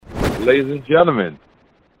Ladies and gentlemen,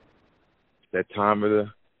 that time of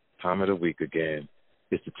the week again.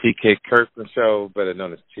 It's the TK Kirkland Show, better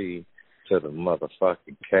known as T to the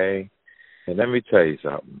motherfucking K. And let me tell you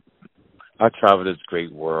something. I travel this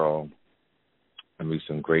great world. I meet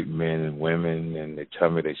some great men and women, and they tell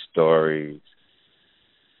me their stories.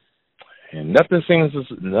 And nothing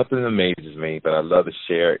amazes me, but I love to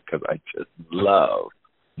share it because I just love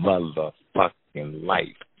motherfucking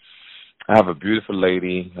life. I have a beautiful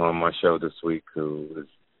lady on my show this week who is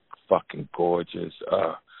fucking gorgeous.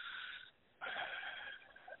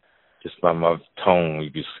 Just by my tone,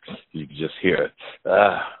 you just hear it.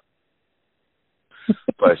 But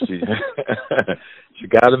she she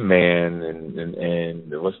got a man,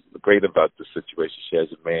 and what's great about the situation? She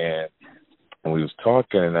has a man, and we was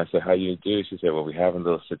talking, and I said, "How you do?" She said, "Well, we having a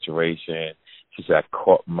little situation." She said, "I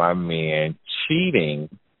caught my man cheating,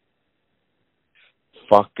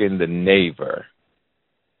 fucking the neighbor,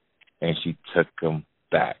 and she took him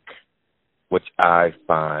back," which I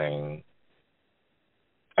find,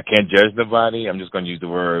 I can't judge nobody. I'm just going to use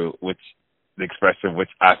the expression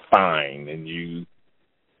which I find, and you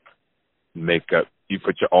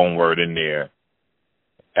put your own word in there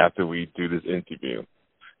after we do this interview.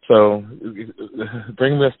 So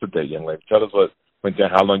bring me up to date, young lady. Tell us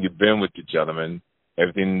how long you've been with the gentleman,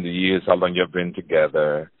 everything in the years, how long you've been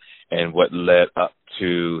together, and what led up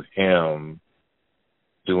to him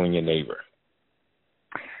doing your neighbor.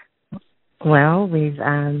 Well, we've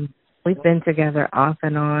been together off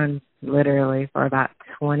and on literally for about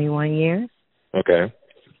 21 years. Okay.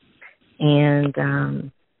 And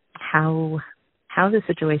how the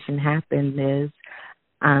situation happened is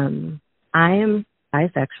I am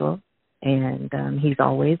bisexual, and he's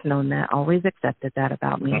always known that, always accepted that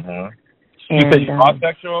about me. Mm-hmm. You said you're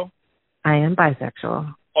bisexual? I am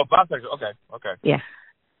bisexual. Oh, bisexual. Okay. Yeah.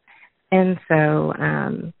 And so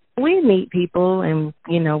we meet people, and,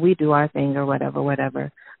 we do our thing or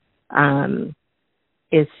whatever.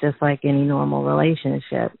 It's just like any normal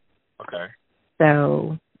relationship. Okay.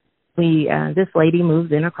 So this lady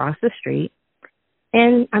moves in across the street,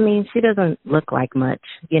 and I mean, she doesn't look like much,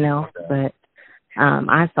 okay. But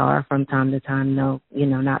I saw her from time to time, not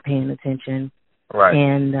paying attention. Right.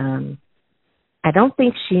 And I don't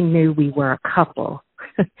think she knew we were a couple.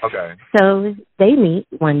 Okay. So they meet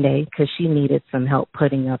one day because she needed some help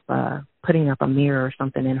putting up a mirror or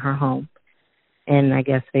something in her home. And I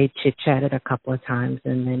guess they chit-chatted a couple of times,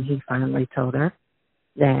 and then he finally told her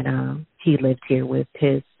that he lived here with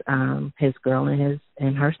his girl and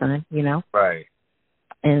her son, Right.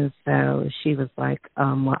 And so she was like,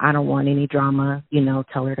 well, I don't want any drama,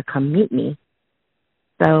 tell her to come meet me.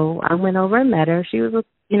 So I went over and met her. She was,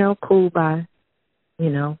 cool by,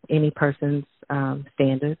 any person's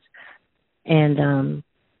standards. And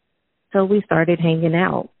so we started hanging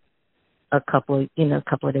out a couple of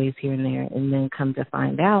days here and there, and then come to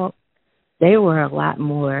find out they were a lot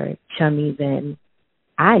more chummy than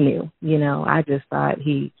I knew. I just thought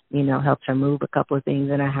he, helped her move a couple of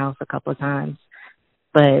things in her house a couple of times.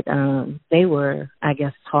 But they were, I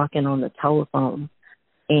guess, talking on the telephone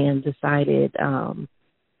and decided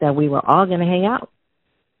that we were all going to hang out.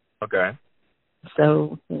 Okay.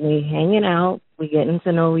 So we hanging out, we getting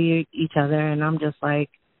to know each other, and I'm just like,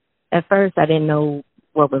 at first I didn't know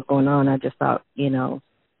what was going on. I just thought,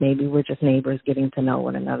 maybe we're just neighbors getting to know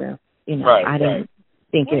one another. Right, I didn't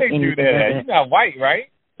think it anything do that. You're not white, right?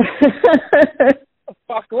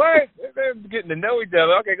 Fuck what? They're getting to know each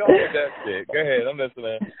other. Okay, go on with that shit. Go ahead, I'm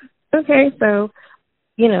listening. Okay, so,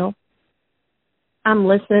 I'm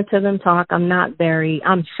listening to them talk. I'm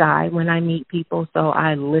shy when I meet people, so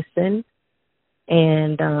I listen.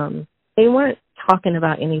 And they weren't talking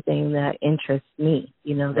about anything that interests me.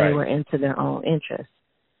 They were into their own interests.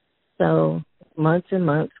 So months and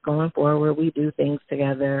months going forward, we do things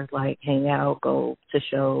together, like hang out, go to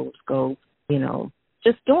shows, go,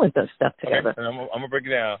 just doing the stuff together. Okay, I'm going to break it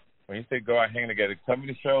down. When you say go out hanging together, tell me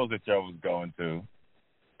the shows that y'all was going to.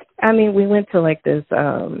 I mean, we went to like this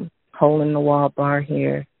hole-in-the-wall bar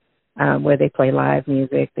here where they play live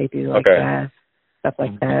music. They do like jazz, stuff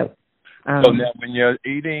like that. So now when you're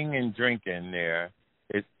eating and drinking there,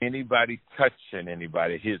 is anybody touching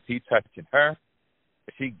anybody? Is he touching her?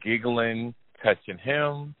 Is he giggling, touching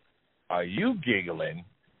him? Are you giggling,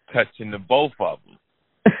 touching the both of them?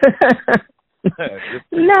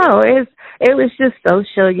 No, it was just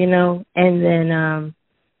social, and then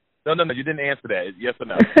No, you didn't answer that. Yes or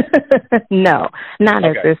no? No, not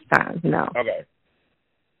at this time, no. Okay.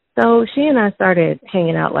 So she and I started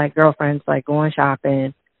hanging out like girlfriends, like going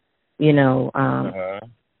shopping,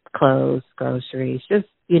 clothes, groceries, just,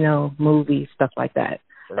 movies, stuff like that.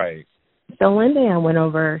 Right. so one day I went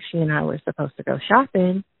over, she and I were supposed to go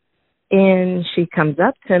shopping, and she comes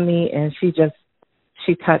up to me and she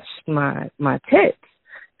touched my tits.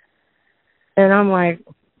 And I'm like,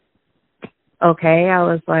 okay. I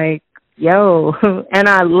was like, yo. And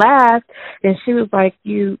I laughed, and she was like,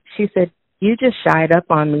 she said, you just shied up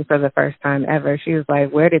on me for the first time ever. She was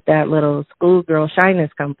like, where did that little schoolgirl shyness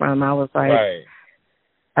come from? I was like, right.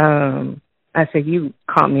 I said, you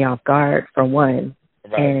caught me off guard, for one.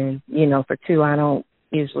 Right. And, for two, I don't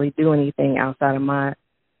usually do anything outside of my,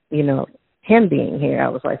 him being here. I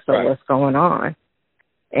was like, so what's going on?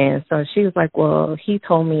 And so she was like, well, he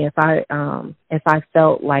told me if I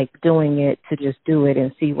felt like doing it, to just do it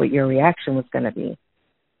and see what your reaction was going to be.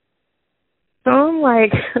 So I'm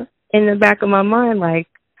like, in the back of my mind, like,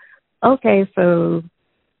 okay, so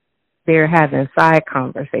they're having side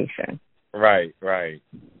conversation. Right, right.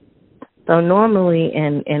 So normally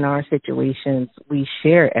in our situations, we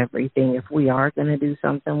share everything. If we are going to do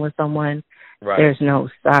something with someone, there's no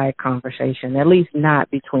side conversation, at least not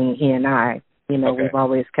between he and I. We've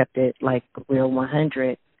always kept it like real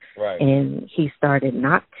 100. Right. And he started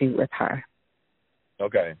not to with her.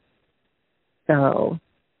 Okay. So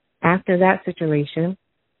after that situation,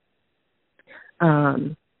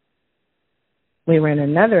 we were in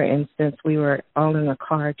another instance. We were all in the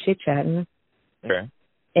car chit-chatting. Okay.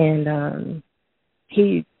 And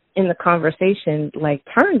he, in the conversation, like,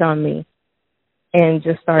 turned on me and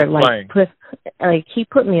just started, he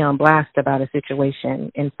put me on blast about a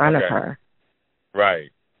situation in front of her.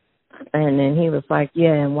 Right. And then he was like,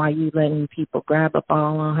 yeah, and why you letting people grab up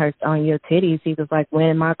all on your titties? He was like, when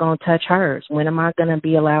am I going to touch hers? When am I going to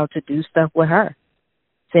be allowed to do stuff with her?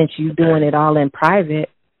 Since you doing it all in private.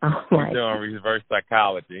 I'm like, you're doing reverse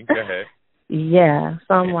psychology. Go ahead. Yeah.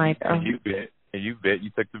 So I'm like, you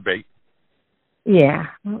took the bait. Yeah,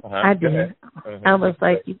 I did. I was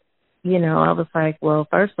like, I was like, well,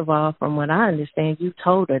 first of all, from what I understand, you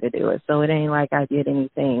told her to do it. So it ain't like I did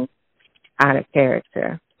anything out of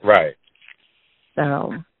character. Right.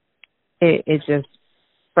 So it just,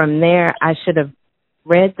 from there, I should have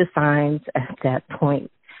read the signs at that point,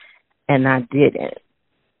 and I didn't.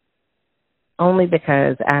 Only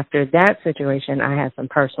because after that situation, I had some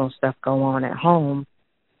personal stuff go on at home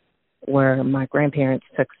where my grandparents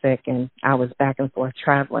took sick, and I was back and forth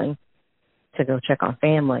traveling to go check on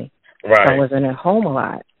family. Right. So I wasn't at home a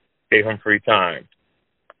lot. Gave him free time.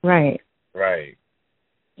 Right. Right.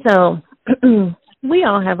 So we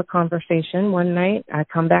all have a conversation one night. I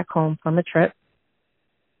come back home from a trip,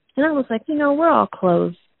 and I was like, we're all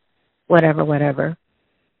close, whatever.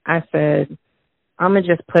 I said, I'm going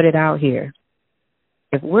to just put it out here.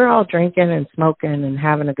 If we're all drinking and smoking and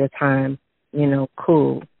having a good time,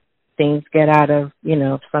 cool. Things get out of,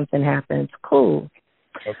 if something happens, cool.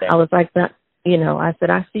 Okay. I was like, I said,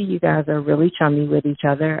 I see you guys are really chummy with each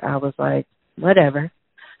other. I was like, whatever.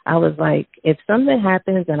 I was like, if something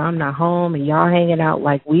happens and I'm not home and y'all hanging out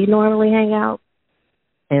like we normally hang out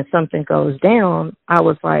and something goes down, I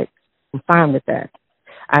was like, I'm fine with that.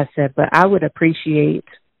 I said, but I would appreciate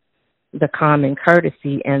the common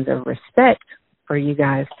courtesy and the respect for you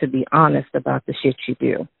guys to be honest about the shit you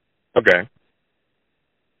do. Okay.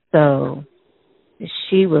 So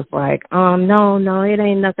she was like, no, it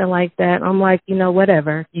ain't nothing like that. I'm like,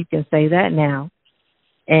 whatever. You can say that now.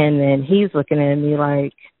 And then he's looking at me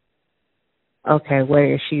like, okay,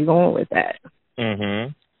 where is she going with that?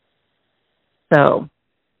 Mm-hmm. So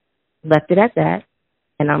left it at that.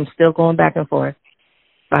 And I'm still going back and forth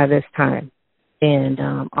by this time. And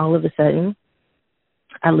all of a sudden,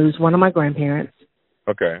 I lose one of my grandparents.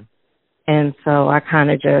 Okay. And so I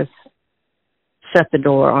kind of just shut the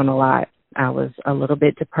door on a lot. I was a little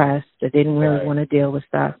bit depressed. I didn't really want to deal with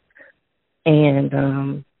stuff. And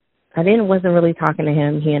wasn't really talking to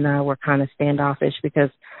him. He and I were kind of standoffish because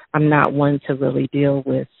I'm not one to really deal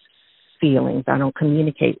with feelings. I don't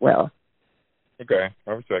communicate well. Okay.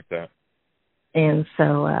 I respect that. And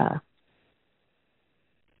so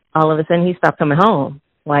all of a sudden he stopped coming home.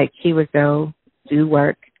 Like, he would go do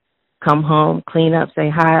work, come home, clean up, say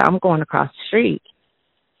hi. I'm going across the street.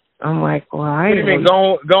 I'm like, well, What do you mean,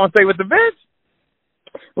 go and stay with the bitch?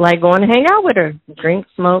 Like, going to hang out with her, drink,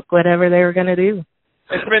 smoke, whatever they were going to do.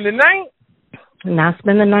 And spend the night? Not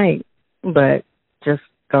spend the night, but just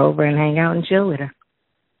go over and hang out and chill with her.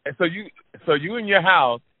 And so you in your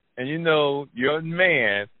house, and your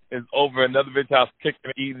man is over another bitch house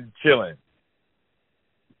kicking, eating, chilling.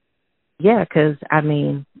 Yeah, because,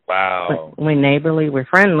 wow. We're neighborly, we're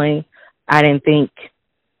friendly. I didn't think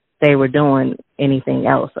they were doing anything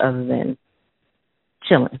else other than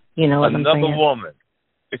chilling. You know what I'm saying? Another woman.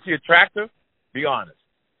 Is she attractive? Be honest.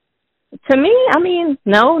 To me, I mean,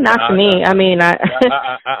 no, not to me. No. I mean,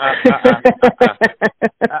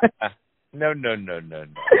 No.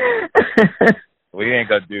 We ain't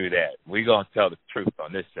gonna do that. We gonna tell the truth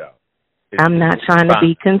on this show. I'm not trying to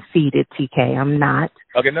be conceited, TK. I'm not.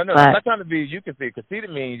 Okay, no. But I'm not trying to be. You can say conceited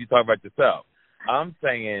means you talk about yourself. I'm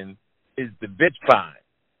saying, is the bitch fine?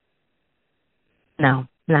 no,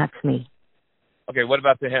 not to me. Okay, what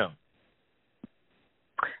about to him?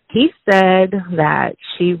 He said that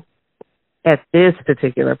she, at this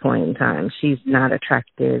particular point in time, she's not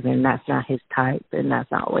attractive and that's not his type and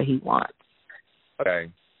that's not what he wants.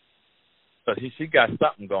 Okay. So she got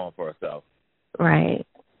something going for herself. Right.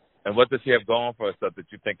 And what does she have going for herself that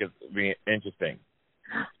you think is being interesting?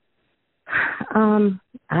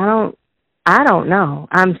 I don't know.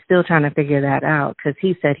 I'm still trying to figure that out because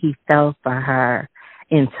he said he fell for her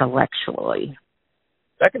intellectually.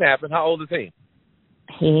 That can happen. How old is he?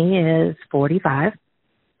 He is 45.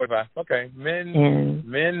 45. Okay. Men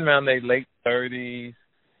around their late 30s.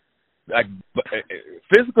 Like,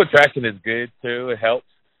 physical attraction is good too. It helps.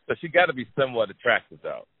 So she got to be somewhat attractive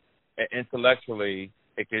though. And intellectually,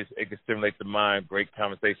 it can stimulate the mind. Great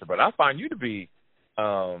conversation. But I find you to be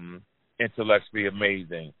intellectually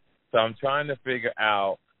amazing. So I'm trying to figure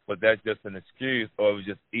out was that just an excuse or it was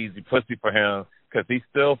just easy pussy for him because he's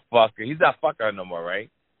still fucking. He's not fucking her no more, right?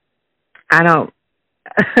 I don't.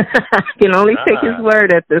 I can only take his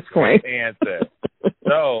word at this point. Great answer.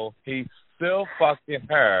 So he's still fucking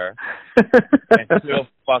her and still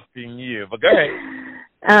fucking you. But go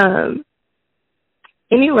ahead.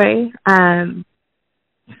 Anyway,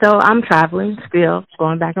 so I'm traveling still,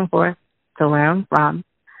 going back and forth to where I'm from.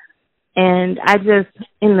 And I just,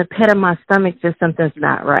 in the pit of my stomach, just something's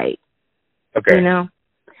not right. Okay. You know?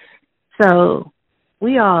 So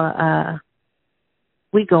we all,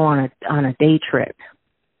 we go on a day trip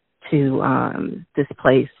to this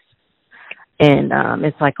place. And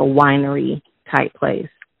it's like a winery type place.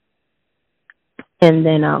 And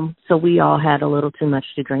then, so we all had a little too much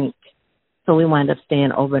to drink. So we wound up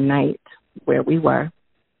staying overnight where we were.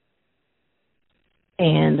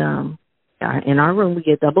 And in our room, we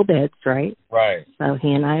get double beds, right? Right. So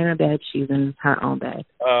he and I are in a bed. She's in her own bed.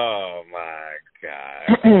 Oh, my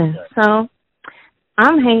God. So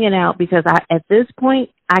I'm hanging out because at this point,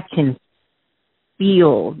 I can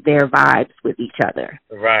feel their vibes with each other.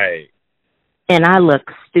 Right. And I look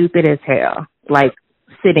stupid as hell, like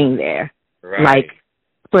sitting there. Right. Like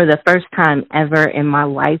for the first time ever in my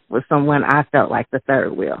life with someone, I felt like the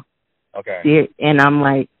third wheel. Okay. And I'm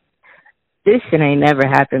like, this shit ain't never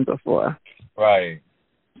happened before. Right.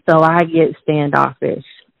 So I get standoffish.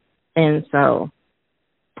 And so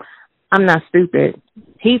I'm not stupid.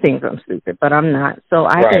 He thinks I'm stupid, but I'm not. So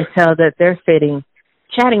I can tell that they're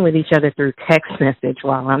chatting with each other through text message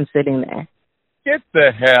while I'm sitting there. Get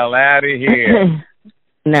the hell out of here.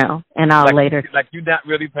 No. And I'll later. Like you're not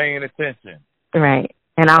really paying attention. Right.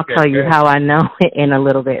 And I'll tell you how I know in a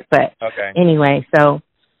little bit. But anyway, so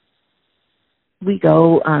we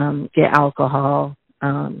go get alcohol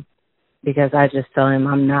because I just tell him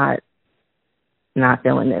I'm not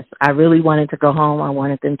feeling this. I really wanted to go home. I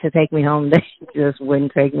wanted them to take me home. They just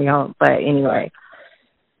wouldn't take me home. But anyway,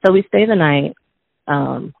 so we stay the night.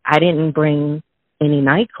 I didn't bring any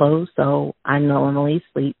night clothes, so I normally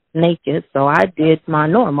sleep naked. So I did my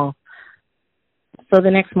normal. So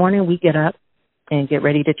the next morning we get up and get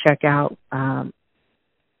ready to check out.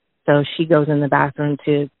 So she goes in the bathroom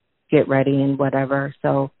to get ready and whatever.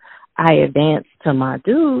 So I advanced to my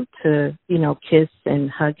dude to, kiss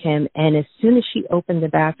and hug him. And as soon as she opened the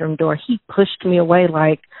bathroom door, he pushed me away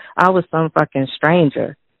like I was some fucking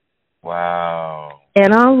stranger. Wow.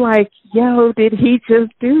 And I'm like, yo, did he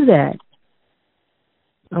just do that?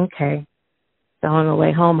 Okay. So on the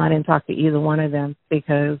way home, I didn't talk to either one of them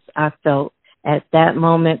because I felt at that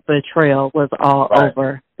moment betrayal was all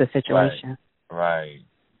over the situation. Right.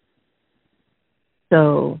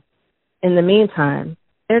 So in the meantime,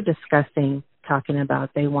 they're discussing, talking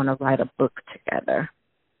about they want to write a book together.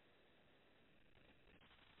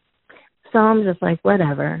 So I'm just like,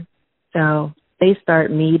 whatever. So they start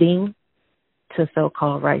meeting to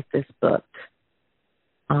so-called write this book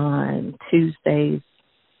on Tuesdays,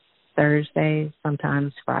 Thursdays,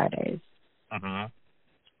 sometimes Fridays. Uh-huh.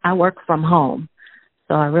 I work from home,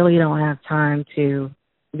 so I really don't have time to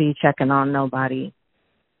be checking on nobody,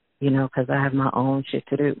 because I have my own shit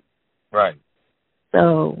to do. Right.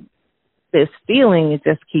 So this feeling, it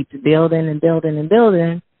just keeps building and building and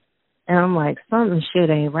building. And I'm like, something shit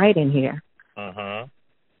ain't right in here. Uh-huh.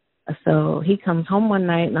 So he comes home one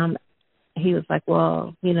night and he was like,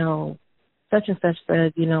 well, such and such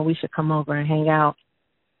said, we should come over and hang out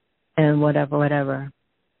and whatever.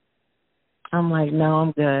 I'm like, no,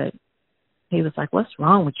 I'm good. He was like, what's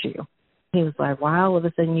wrong with you? He was like, why all of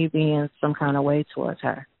a sudden you being some kind of way towards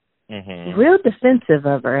her? Mm-hmm. Real defensive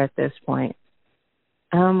of her at this point.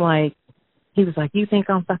 And I'm like, he was like, you think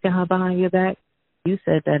I'm fucking her behind your back? You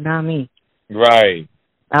said that, not me. Right.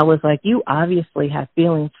 I was like, you obviously have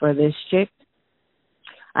feelings for this chick.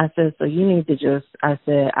 I said, so you need to just, I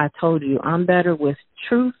said, I told you I'm better with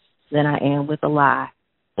truth than I am with a lie.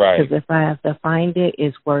 Right. Because if I have to find it,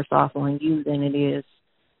 it's worse off on you than it is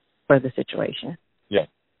for the situation. Yeah.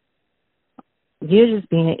 You're just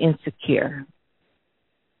being insecure.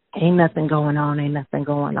 Ain't nothing going on, ain't nothing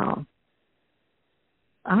going on.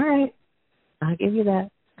 All right. I'll give you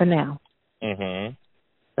that for now. Mm-hmm.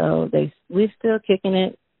 So we're still kicking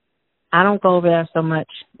it. I don't go over there so much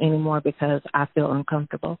anymore because I feel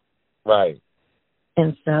uncomfortable. Right.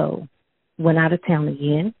 And so went out of town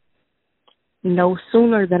again. No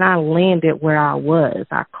sooner than I landed where I was,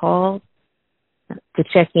 I called to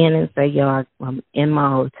check in and say, yo, I'm in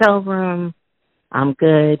my hotel room. I'm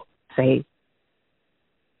good. Safe.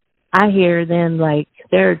 I hear them like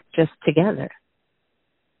they're just together.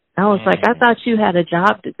 I was like, I thought you had a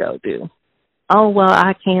job to go do. Oh, well,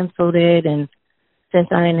 I canceled it, and since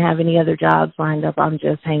I didn't have any other jobs lined up, I'm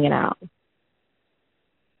just hanging out.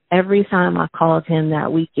 Every time I called him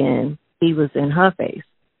that weekend, he was in her face.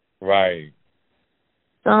 Right.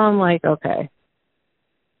 So I'm like, okay.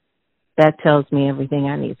 That tells me everything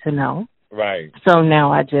I need to know. Right. So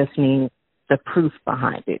now I just need the proof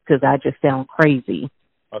behind it because I just sound crazy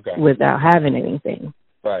without having anything.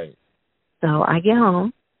 Right. So I get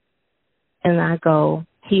home, and I go,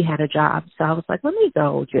 he had a job. So I was like, let me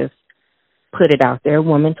go just put it out there,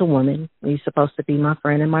 woman to woman. You're supposed to be my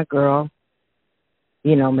friend and my girl.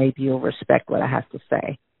 You know, maybe you'll respect what I have to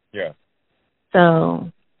say. Yeah.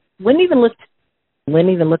 So wouldn't even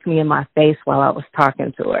look me in my face while I was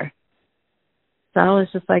talking to her. So I was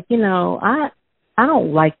just like, you know, I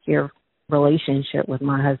don't like your relationship with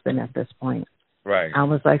my husband at this point. Right. I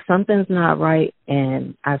was like, something's not right,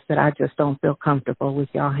 and I said, I just don't feel comfortable with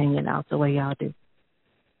y'all hanging out the way y'all do.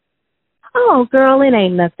 Oh, girl, it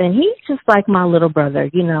ain't nothing. He's just like my little brother.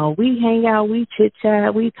 You know, we hang out, we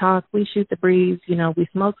chit-chat, we talk, we shoot the breeze. You know, we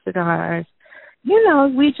smoke cigars. You know,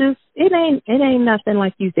 it ain't nothing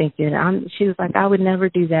like you thinking. She was like, I would never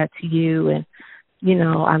do that to you. And, you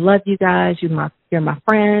know, I love you guys. You're my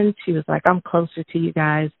friends. She was like, I'm closer to you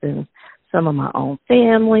guys than some of my own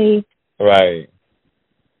family. Right.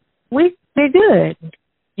 They're good.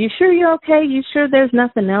 You sure you're okay? You sure there's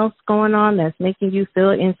nothing else going on that's making you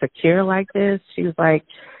feel insecure like this? She was like,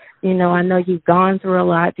 you know, I know you've gone through a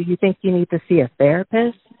lot. Do you think you need to see a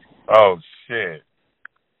therapist? Oh, shit.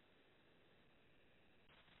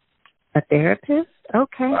 A therapist?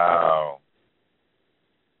 Okay. Wow.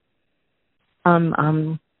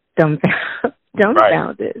 I'm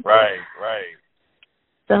dumbfounded. Right.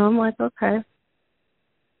 So I'm like, okay.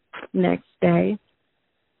 Next day,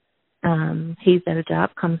 he's at a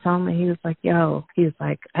job, comes home, and he was like,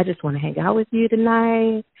 I just want to hang out with you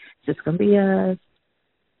tonight. It's just going to be us.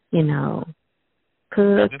 You know,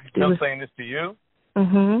 cook. Is still saying this to you?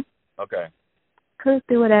 Mm-hmm. Okay. Cook,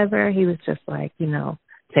 do whatever. He was just like, you know,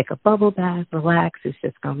 take a bubble bath, relax. It's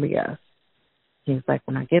just going to be us. He was like,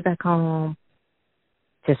 when I get back home,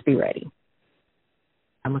 just be ready.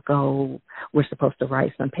 I'm going to go. We're supposed to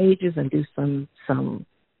write some pages and do some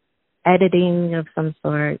editing of some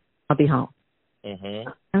sort. I'll be home. Mm-hmm.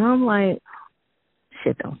 And I'm like,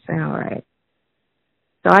 shit don't sound right.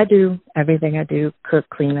 So I do everything I do, cook,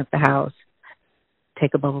 clean up the house,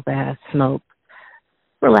 take a bubble bath, smoke,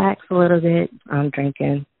 relax a little bit. I'm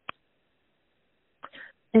drinking.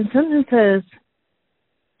 And something says,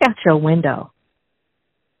 out your window.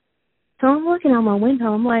 So I'm looking out my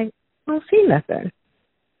window. I'm like, I don't see nothing.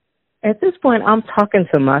 At this point, I'm talking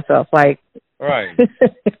to myself like, right.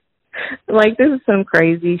 Like, this is some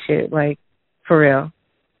crazy shit, like, for real.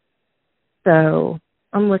 So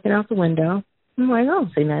I'm looking out the window. I'm like, I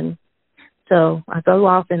don't see nothing. So I go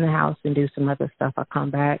off in the house and do some other stuff. I come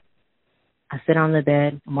back. I sit on the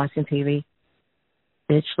bed. I'm watching TV.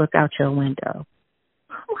 Bitch, look out your window.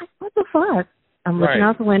 I'm like, what the fuck? I'm looking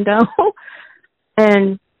out the window,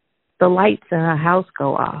 and the lights in the house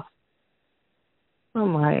go off.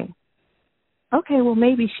 I'm like, okay, well,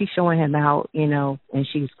 maybe she's showing him out, you know, and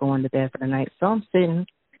she's going to bed for the night. So I'm sitting,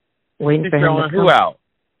 waiting for him to come. She's showing who out?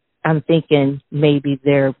 I'm thinking maybe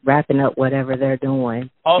they're wrapping up whatever they're doing.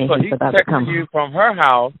 Also, he's texting you from her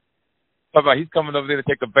house. About he's coming over there to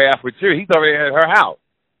take a bath with you. He's already at her house.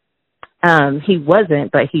 He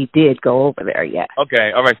wasn't, but he did go over there, yeah.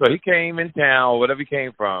 Okay, all right. So he came in town, whatever he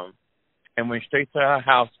came from, and went straight to her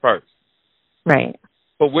house first. Right.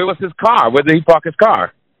 But where was his car? Where did he park his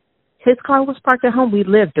car? His car was parked at home. We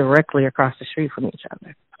lived directly across the street from each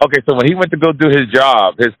other. Okay, so when he went to go do his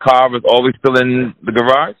job, his car was always still in the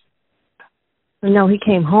garage? No, he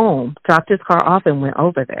came home, dropped his car off, and went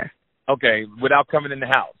over there. Okay, without coming in the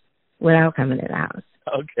house? Without coming in the house.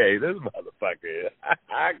 Okay, this motherfucker.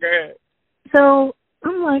 Go ahead. So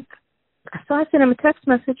I'm like, so I sent him a text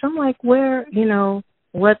message. I'm like, where,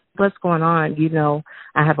 what's going on?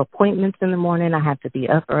 I have appointments in the morning. I have to be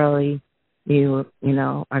up early. You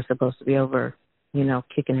are supposed to be over,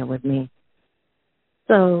 kicking it with me.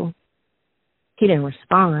 So he didn't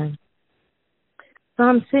respond. So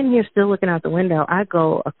I'm sitting here still looking out the window. I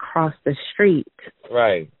go across the street.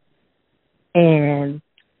 Right. And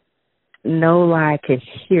no lie, I could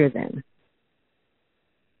hear them.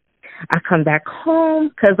 I come back home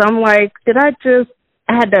because I'm like, I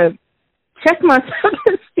had to check myself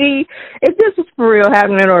to see if this is for real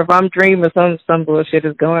happening or if I'm dreaming some bullshit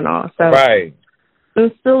is going on. So right.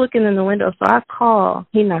 I'm still looking in the window. So I call.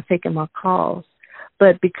 He's not taking my calls.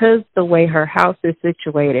 But because the way her house is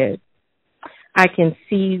situated, I can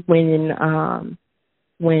see when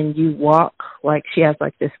you walk, like she has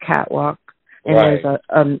like this catwalk and there's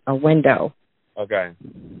a window. Okay.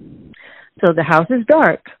 So the house is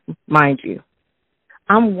dark, mind you.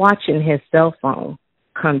 I'm watching his cell phone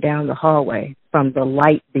come down the hallway from the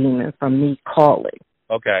light beaming from me calling.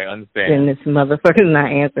 Okay, understand. And this motherfucker's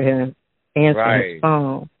not answering his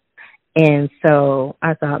phone. And so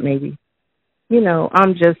I thought maybe,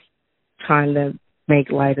 I'm just trying to make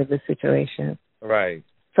light of the situation. Right.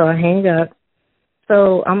 So I hang up.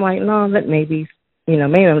 So I'm like, no, maybe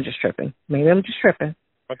I'm just tripping.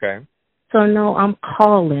 Okay. So no, I'm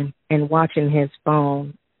calling and watching his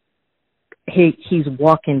phone. He's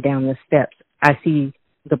walking down the steps. I see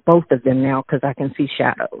the both of them now because I can see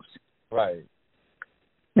shadows. Right.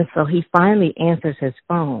 And so he finally answers his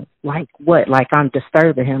phone. Like what? Like I'm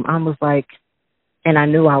disturbing him. I was like, and I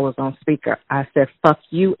knew I was on speaker. I said, fuck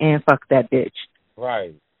you and fuck that bitch.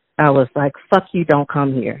 Right. I was like, fuck you, don't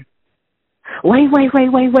come here. Wait,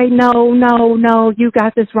 no, you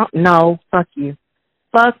got this wrong. No, fuck you.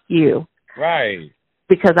 Fuck you. Right.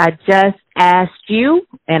 Because I just asked you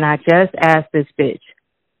and I just asked this bitch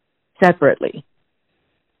separately.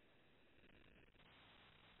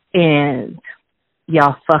 And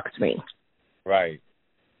y'all fucked me. Right.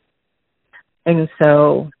 And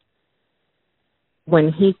so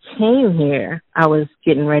when he came here, I was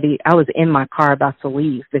getting ready. I was in my car about to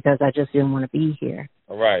leave because I just didn't want to be here.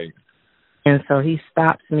 Right. And so he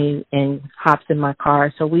stops me and hops in my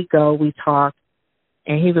car. So we go, we talk.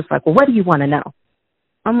 And he was like, well, what do you want to know?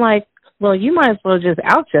 I'm like, well, you might as well just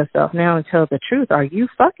out yourself now and tell the truth. Are you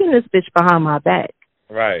fucking this bitch behind my back?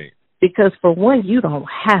 Right. Because for one, you don't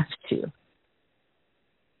have to.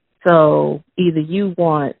 So either you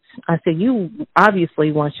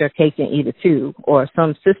obviously want your cake and eat it too, or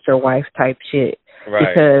some sister wife type shit.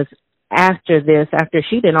 Right. Because after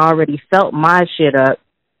she done already felt my shit up,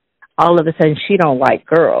 all of a sudden she don't like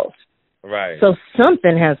girls. Right. So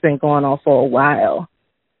something has been going on for a while.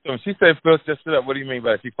 So when she said first just stood up, what do you mean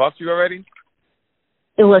by that? She fucked you already?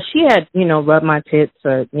 Well, she had, rubbed my tits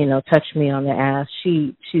or, touched me on the ass.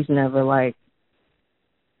 She's never like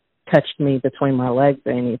touched me between my legs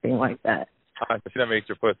or anything like that. So she never ate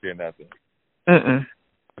your pussy or nothing? Mm-mm.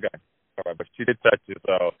 Okay. All right, but she did touch you,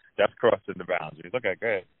 so that's crossing the boundaries. Okay, go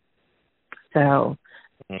ahead. So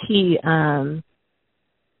he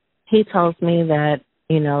tells me that,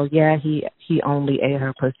 he only ate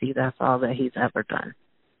her pussy. That's all that he's ever done.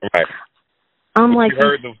 Right. I'm but like, you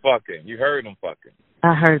heard them fucking.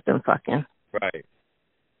 I heard them fucking. Right.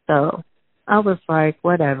 So I was like,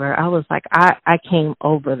 whatever. I was like, I came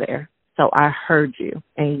over there, so I heard you.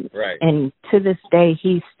 And to this day,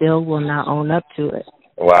 he still will not own up to it.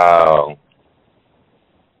 Wow.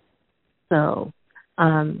 So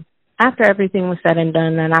after everything was said and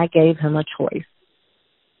done, then I gave him a choice.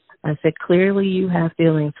 I said, clearly you have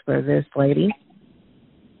feelings for this lady.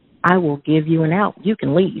 I will give you an out. You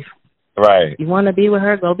can leave. Right. You want to be with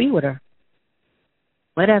her, go be with her.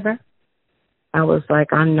 Whatever. I was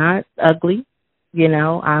like, I'm not ugly.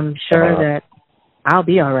 I'm sure that I'll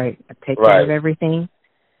be all right. I take care of everything.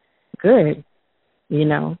 Good.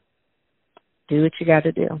 Do what you got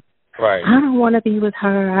to do. Right. I don't want to be with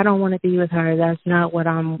her. That's not what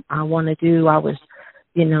I want to do. I was,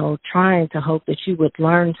 trying to hope that you would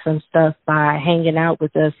learn some stuff by hanging out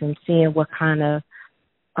with us and seeing what kind of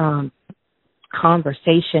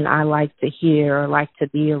conversation I like to hear or like to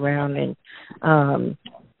be around. And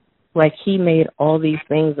like he made all these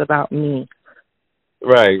things about me.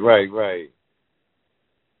 Right.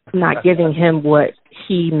 Not giving him what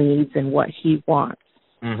he needs and what he wants.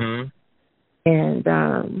 Mhm.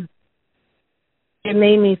 And it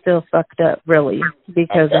made me feel fucked up, really,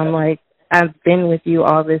 because I'm like, I've been with you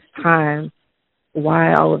all this time.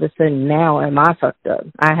 Why all of a sudden now am I fucked up?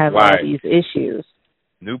 I have all Right. these issues.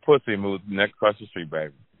 New pussy moves next across the street,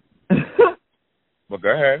 baby. Well, go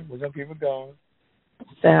ahead. We're gonna keep it going.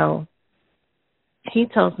 So he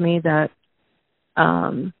tells me that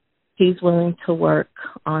he's willing to work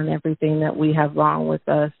on everything that we have wrong with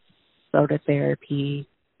us, go to therapy,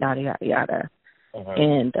 yada, yada, yada. Uh-huh.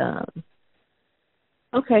 And,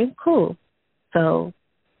 okay, cool. So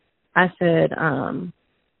I said, I'm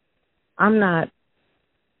not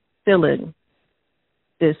feeling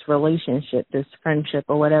this relationship, this friendship,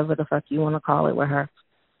 or whatever the fuck you want to call it with her,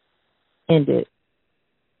 ended.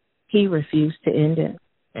 He refused to end it.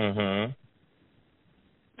 Mhm.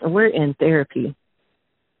 We're in therapy,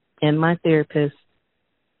 and my therapist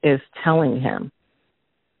is telling him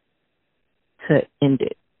to end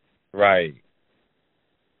it. Right.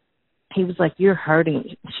 He was like, "You're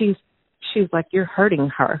hurting." She's like, "You're hurting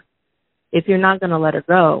her. If you're not going to let her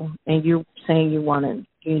go, and you're saying you want to,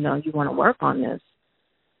 you want to work on this,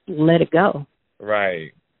 let it go."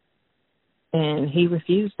 Right. And he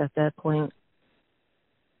refused at that point.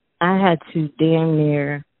 I had to damn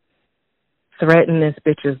near threaten this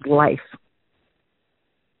bitch's life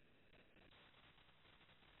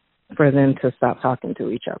for them to stop talking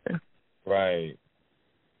to each other. Right.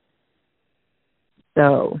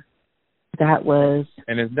 So that was...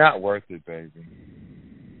 And it's not worth it, baby.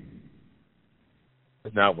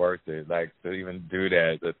 It's not worth it. Like, to even do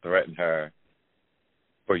that, to threaten her.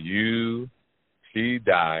 For you, she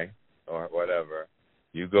die, or whatever.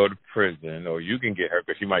 You go to prison, or you can get her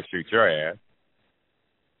because she might shoot your ass.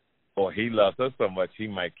 Or he loves her so much he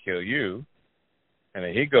might kill you. And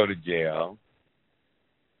then he go to jail.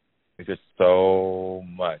 It's just so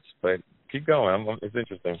much. But keep going. It's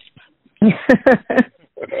interesting.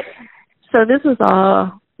 So this was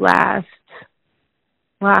all last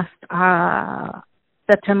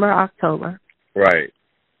September, October. Right.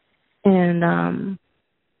 And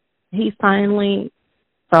he finally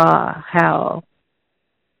saw how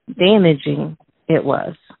damaging it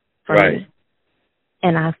was for me.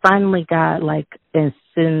 And I finally got like a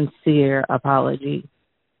sincere apology,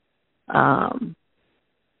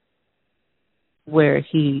 where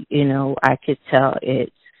he, I could tell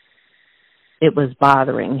it was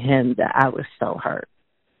bothering him that I was so hurt.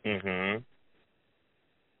 Mhm.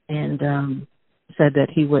 And said that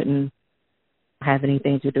he wouldn't have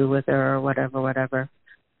anything to do with her or whatever.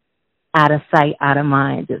 Out of sight, out of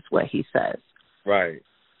mind is what he says. Right.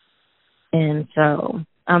 And so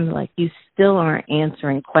I'm like, you still aren't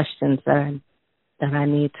answering questions that I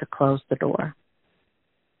need to close the door.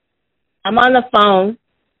 I'm on the phone.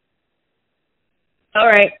 All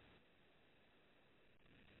right.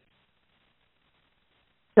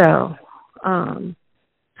 So,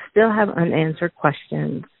 still have unanswered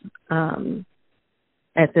questions.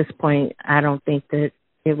 At this point, I don't think that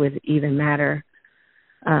it would even matter,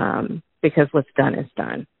 because what's done is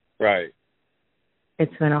done. Right.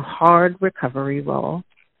 It's been a hard recovery role.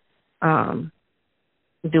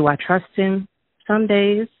 Do I trust him? Some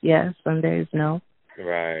days, yes. Some days, no.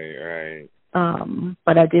 Right.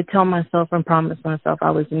 But I did tell myself and promise myself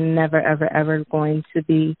I was never, ever, ever going to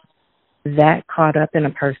be that caught up in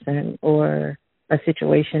a person or a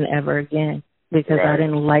situation ever again, because I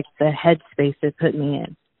didn't like the headspace it put me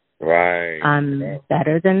in. Right. I'm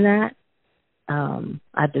better than that.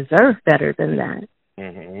 I deserve better than that.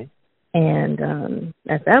 Mhm. And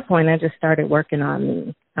at that point, I just started working on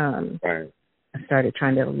me. Right. I started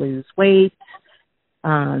trying to lose weight,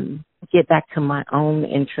 get back to my own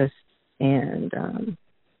interests, and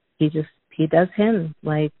he does him.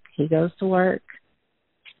 Like, he goes to work.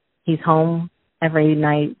 He's home every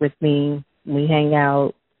night with me. We hang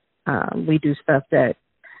out. We do stuff that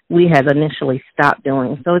we had initially stopped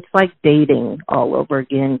doing. So it's like dating all over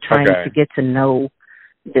again, trying to get to know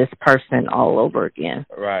this person all over again.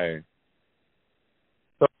 Right.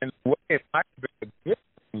 So in a way, it might be a good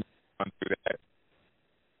thing to do that.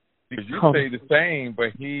 Because you say the same,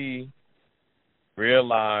 but he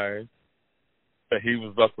realized that he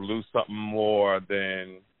was about to lose something more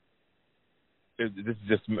than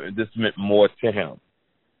this meant more to him.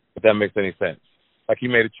 If that makes any sense. Like, he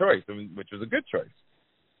made a choice, which was a good choice.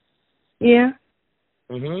 Yeah.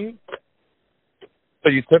 Mhm. So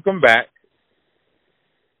you took him back.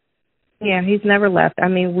 Yeah, he's never left. I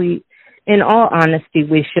mean, in all honesty,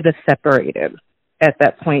 we should have separated at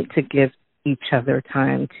that point to give each other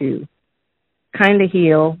time to kind of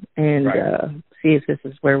heal and see if this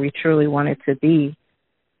is where we truly wanted to be.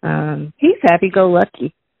 He's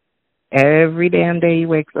happy-go-lucky. every damn day he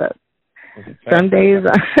wakes up. Some days,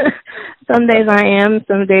 some days I am.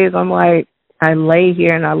 Some days I'm like, I lay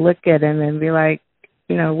here and I look at him and be like,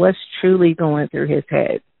 you know, what's truly going through his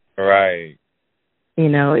head? Right. You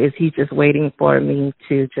know, is he just waiting for me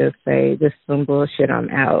to just say, this is some bullshit, I'm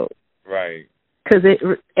out? Right. Because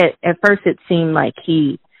at first it seemed like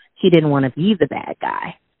he didn't want to be the bad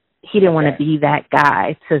guy. He didn't want to be that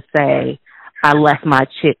guy to say, I left my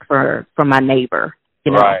chick for my neighbor,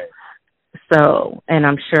 you know. Right. So, and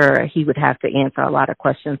I'm sure he would have to answer a lot of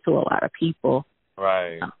questions to a lot of people.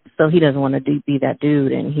 Right. So he doesn't want to be that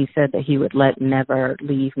dude. And he said that he would never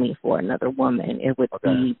leave me for another woman. It would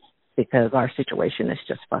be because our situation is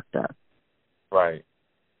just fucked up. Right.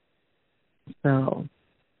 So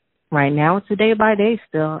right now it's a day by day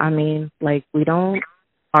still. I mean, like, we don't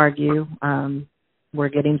argue. We're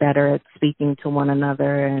getting better at speaking to one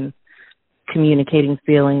another and communicating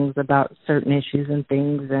feelings about certain issues and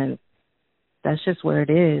things, and that's just where it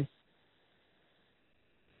is.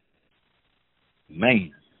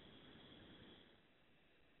 Man.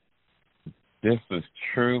 This was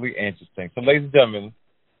truly interesting. So, ladies and gentlemen,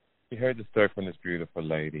 you heard the story from this beautiful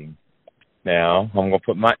lady. Now, I'm going to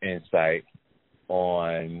put my insight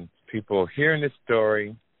on people hearing this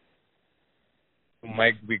story who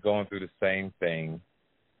might be going through the same thing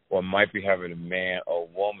or might be having a man or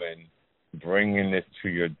woman bringing this to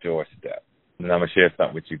your doorstep. And I'm going to share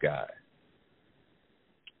something with you guys.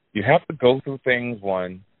 You have to go through things,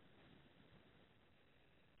 one,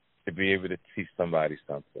 to be able to teach somebody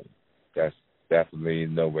something. That's definitely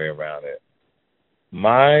no way around it.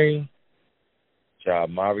 My job,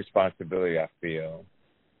 my responsibility, I feel,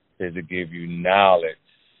 is to give you knowledge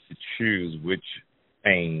to choose which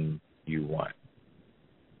pain you want.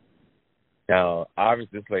 Now,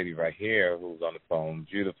 obviously, this lady right here who's on the phone,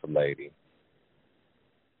 beautiful lady,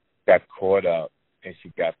 got caught up and she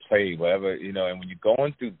got played, whatever, you know, and when you're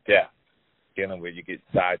going through death, dealing with, you get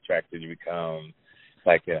sidetracked and you become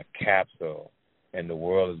like a capsule and the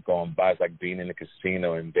world is going by. It's like being in a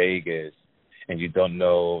casino in Vegas and you don't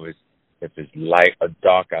know if it's light or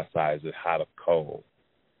dark outside, is it hot or cold.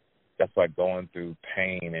 That's why going through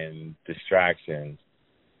pain and distractions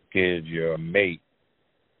gives your mate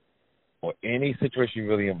or any situation you're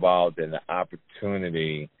really involved in the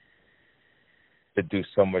opportunity to do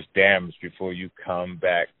so much damage before you come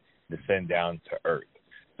back, descend down to earth.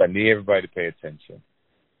 So I need everybody to pay attention.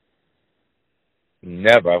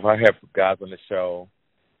 Never. If I have guys on the show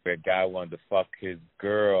where a guy wanted to fuck his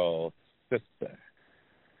girl's sister.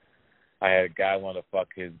 I had a guy want to fuck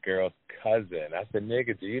his girl's cousin. I said,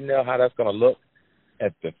 nigga, do you know how that's going to look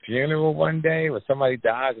at the funeral one day when somebody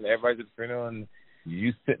dies and everybody's at the funeral and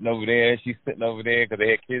you sitting over there, she's sitting over there because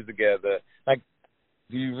they had kids together? Like,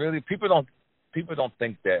 do you really? People don't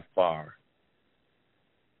think that far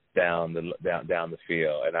down the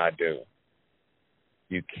field, and I do.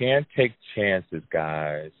 You can't take chances,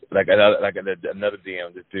 guys. Like another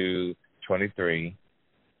DM, this dude, 23,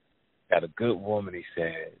 got a good woman, he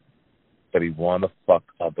said, but he want to fuck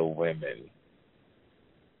other women.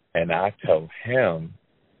 And I told him,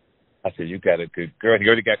 I said, you got a good girl. He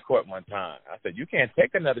already got caught one time. I said, you can't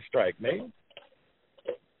take another strike, man.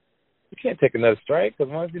 You can't take another strike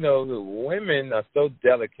because once, you know, women are so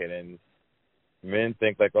delicate and men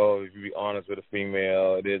think like, oh, if you be honest with a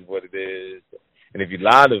female, it is what it is. And if you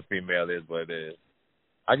lie to a female, it is what it is.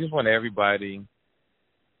 I just want everybody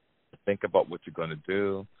to think about what you're going to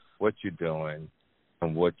do, what you're doing,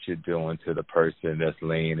 and what you're doing to the person that's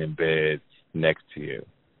laying in bed next to you.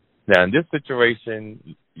 Now, in this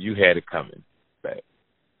situation, you had it coming, babe.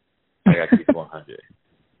 I got to keep 100.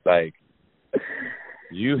 Like,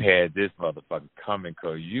 you had this motherfucker coming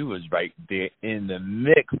because you was right there in the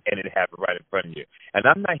mix and it happened right in front of you. And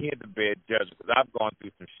I'm not here to bear judgment because I've gone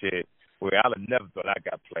through some shit where I would never thought I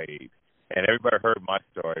got played. And everybody heard my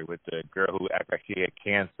story with the girl who acted like she had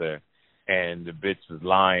cancer and the bitch was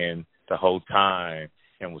lying the whole time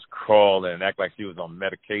and was crawling and acted like she was on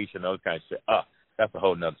medication, those kind of shit. That's a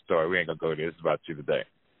whole nother story. We ain't going to go there. This is about you today.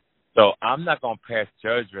 So I'm not going to pass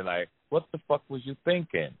judgment like, what the fuck was you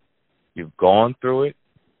thinking? You've gone through it.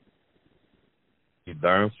 You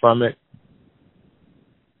learn from it.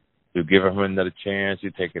 You're giving him another chance.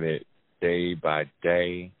 You're taking it day by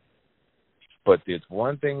day. But there's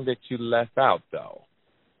one thing that you left out, though,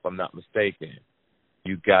 if I'm not mistaken.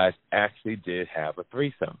 You guys actually did have a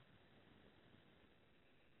threesome.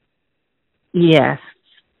 Yes.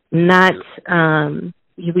 Not,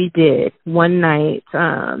 we did. One night,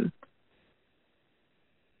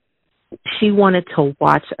 she wanted to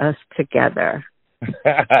watch us together.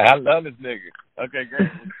 I love this nigga. Okay, great.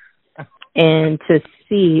 And to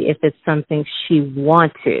see if it's something she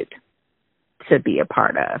wanted. to be a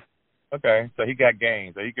part of. Okay, so he got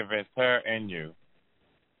game. So he convinced her and you.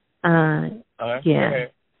 Yeah.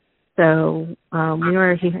 So we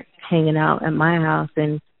were here hanging out at my house,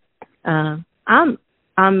 and I'm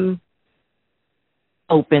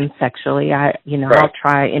open sexually. Right. I'll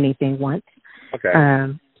try anything once. Okay.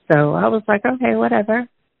 So I was like, okay, whatever.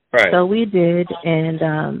 Right. So we did,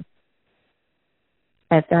 and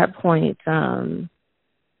at that point, I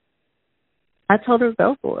told her to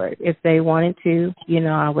go for it. If they wanted to,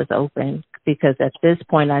 I was open, because at this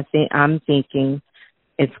point I'm thinking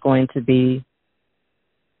it's going to be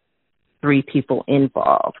 3 people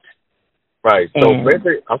involved. Right. So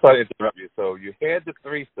basically, I'm sorry to interrupt you. So you had the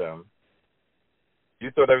threesome.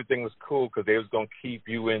 You thought everything was cool because they was going to keep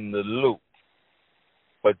you in the loop.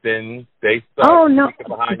 But then they started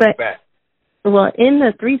behind your back. Well, in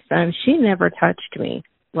the threesome, she never touched me.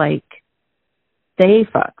 Like, they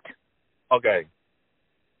fucked. Okay.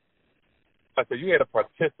 So you had a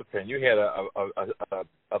participant. You had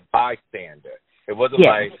a bystander. It wasn't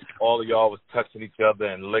like all of y'all was touching each other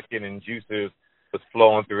and licking and juices was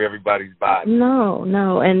flowing through everybody's body.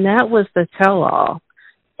 No. And that was the tell-all.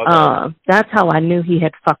 Okay. That's how I knew he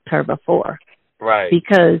had fucked her before. Right.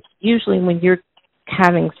 Because usually when you're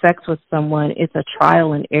having sex with someone, it's a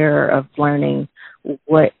trial and error of learning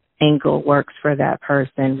what angle works for that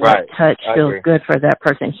person, what touch feels good for that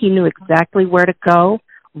person. He knew exactly where to go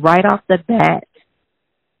right off the bat,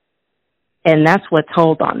 and that's what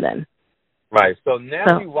told on them. Right. So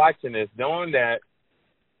now you're watching this, knowing that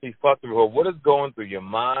he fucked with her. What is going through your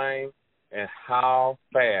mind, and how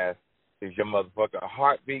fast is your motherfucking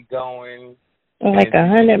heartbeat going? Like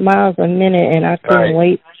 100 miles a minute, and I couldn't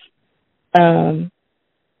wait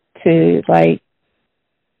to, like,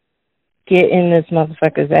 get in this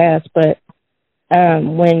motherfucker's ass. But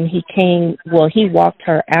when he came, he walked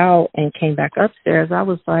her out and came back upstairs. I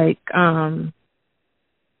was like, out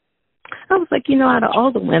of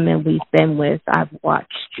all the women we've been with, I've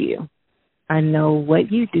watched you. I know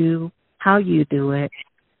what you do, how you do it,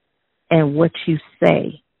 and what you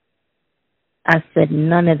say. I said,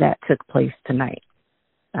 none of that took place tonight.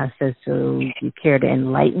 I said, so you care to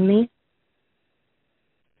enlighten me?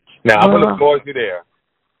 Now, I'm going to pause you there.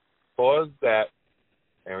 Pause that,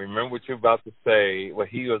 and remember what you're about to say, what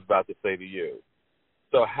he was about to say to you.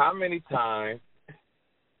 So how many times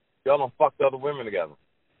y'all done fucked other women together?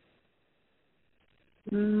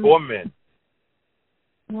 Or men?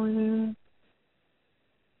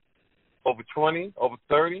 Over 20? Over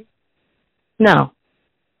 30? No.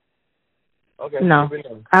 Okay. No.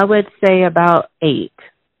 I would say about 8.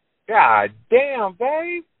 God damn,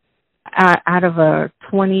 babe. Out of a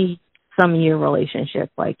 20-some-year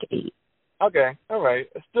relationship, like 8. Okay. All right.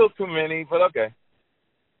 It's still too many, but okay.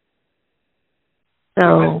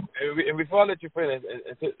 So. And before I let you finish,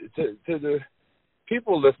 to the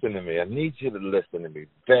people listening to me, I need you to listen to me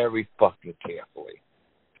very fucking carefully.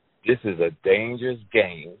 This is a dangerous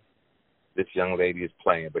game this young lady is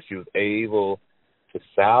playing, but she was able to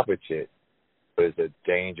salvage it, but it's a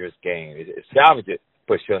dangerous game. It's salvage it,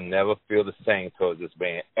 but she'll never feel the same towards this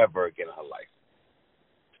man ever again in her life.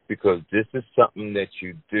 Because this is something that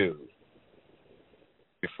you do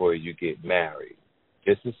before you get married.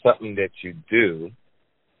 This is something that you do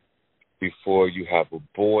before you have a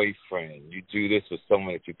boyfriend. You do this with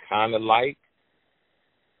someone that you kind of like,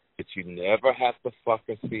 that you never have to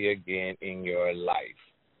fucking see again in your life.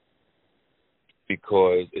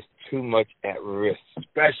 Because it's too much at risk,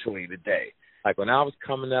 especially today. Like when I was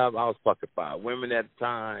coming up, I was fucking 5 women at the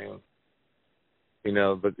time. But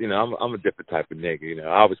I'm a different type of nigga.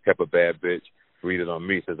 I always kept a bad bitch breathing on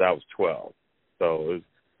me since I was 12. So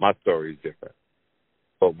my story is different.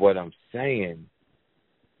 But what I'm saying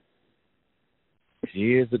is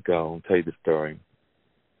years ago, I'll tell you the story.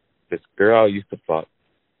 This girl I used to fuck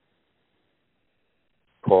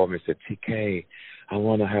called me and said, TK, I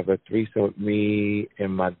want to have a threesome with me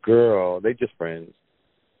and my girl. They just friends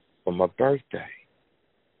for my birthday.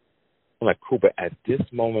 I'm like, cool, but at this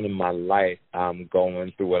moment in my life, I'm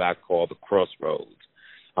going through what I call the crossroads.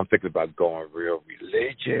 I'm thinking about going real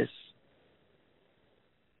religious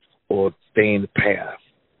or staying the path.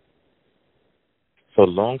 So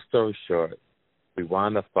long story short, we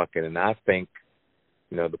wound up fucking, and I think,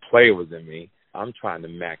 the player was in me. I'm trying to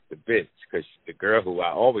max the bitch because the girl who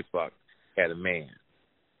I always fucked had a man.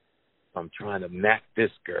 I'm trying to max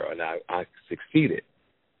this girl, and I succeeded.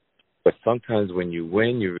 But sometimes when you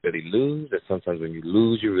win, you really lose, and sometimes when you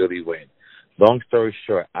lose, you really win. Long story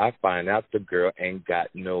short, I find out the girl ain't got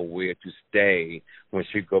nowhere to stay when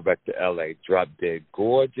she go back to L.A. Drop dead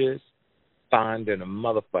gorgeous, fine than a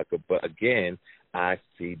motherfucker. But again, I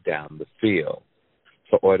see down the field.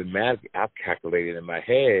 So automatically, I've calculated in my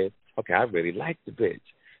head, okay, I really like the bitch.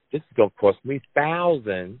 This is going to cost me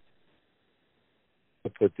thousands to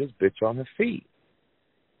put this bitch on her feet.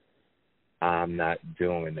 I'm not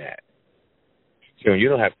doing that. So when you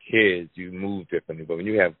don't have kids, you move differently. But when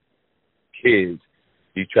you have kids,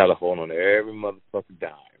 you try to hold on to every motherfucking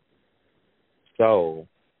dime. So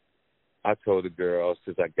I told the girl,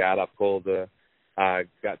 since I got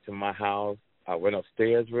to my house, I went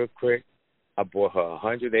upstairs real quick. I bought her a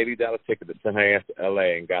 $180 ticket to send her ass to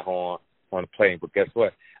L.A. and got her on the plane. But guess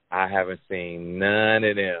what? I haven't seen none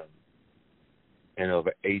of them in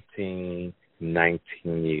over 18,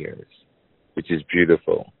 19 years, which is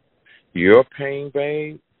beautiful. Your pain,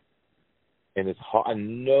 babe, and it's hard. I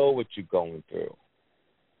know what you're going through.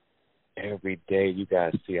 Every day you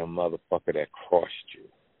got to see a motherfucker that crossed you.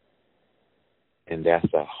 And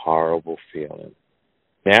that's a horrible feeling.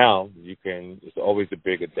 Now, it's always a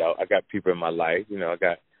big adult. I got people in my life. I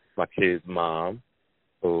got my kid's mom,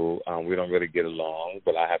 who we don't really get along,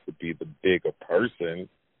 but I have to be the bigger person.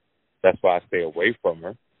 That's why I stay away from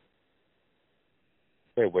her.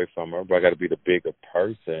 But I got to be the bigger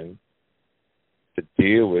person to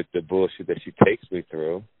deal with the bullshit that she takes me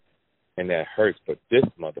through, and that hurts. But this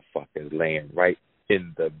motherfucker is laying right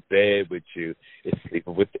in the bed with you, is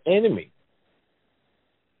sleeping with the enemy.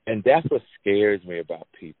 And that's what scares me about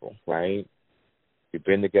people, right? We've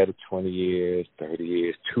been together 20 years, 30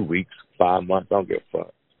 years, 2 weeks, 5 months, I don't give a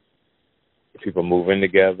fuck. People move in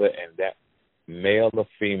together, and that male or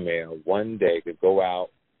female one day could go out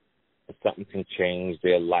and something can change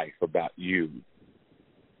their life about you.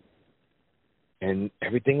 And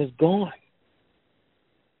everything is gone.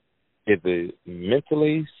 Either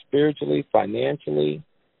mentally, spiritually, financially.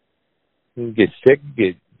 You get sick,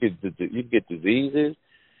 you get diseases.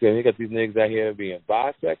 You got these niggas out here being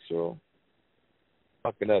bisexual,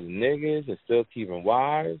 fucking other niggas, and still keeping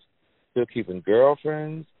wives, still keeping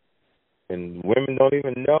girlfriends, and women don't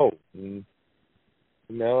even know. And,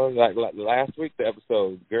 like last week, the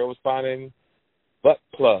episode, the girl was finding butt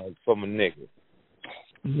plugs from a nigga.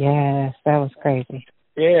 Yes, that was crazy.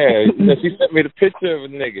 Yeah, she sent me the picture of a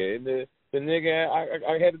nigga, and the nigga,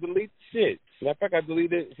 I had to delete shit. Matter of fact, I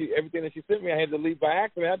deleted everything that she sent me. I had to delete by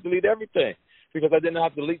accident. I had to delete everything because I didn't know how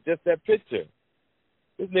to delete just that picture.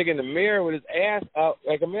 This nigga in the mirror with his ass up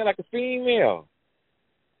like a man, like a female.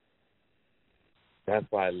 That's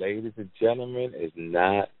why, ladies and gentlemen, it's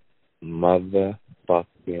not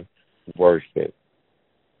motherfucking worth it.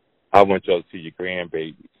 I want y'all to see your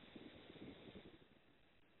grandbaby.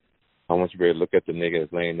 I want you to be able to look at the nigga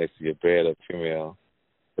that's laying next to your bed, a female,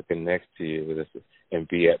 looking next to you, and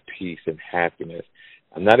be at peace and happiness.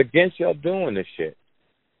 I'm not against y'all doing this shit.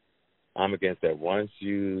 I'm against that. Once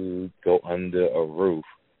you go under a roof,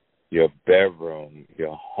 your bedroom,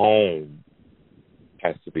 your home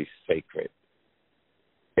has to be sacred.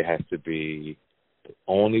 It has to be the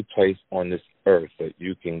only place on this earth that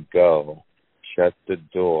you can go, shut the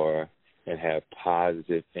door, and have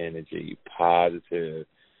positive energy, positive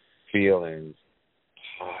feelings,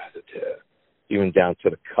 positive, even down to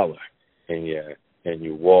the color in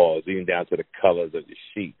your walls, even down to the colors of your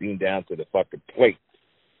sheets, even down to the fucking plates.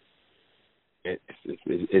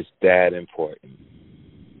 It's that important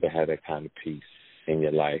to have that kind of peace in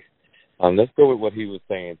your life. Let's go with what he was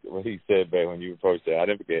saying, what he said back when you approached that. I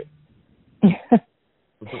didn't forget.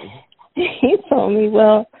 He told me,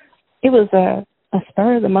 well, it was a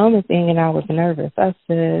spur of the moment thing, and I was nervous. I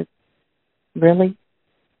said, really?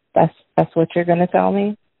 That's what you're going to tell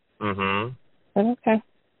me? Mm-hmm. I said, okay,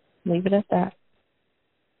 leave it at that.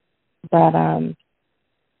 But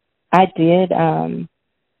I did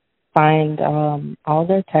find all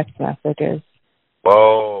their text messages.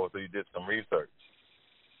 Oh, so you did some research.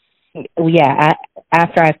 Yeah,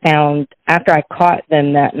 after I caught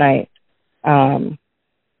them that night,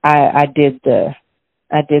 I did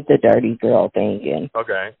the dirty girl thing, and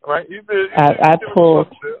okay, all right, you did. I pulled.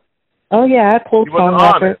 Oh yeah, I pulled phone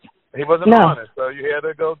records. He wasn't honest, so you had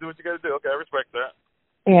to go do what you got to do. Okay, I respect that.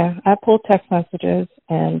 Yeah, I pulled text messages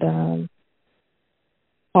and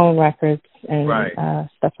phone records and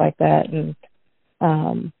stuff like that, and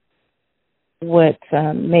what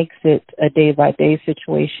makes it a day-by-day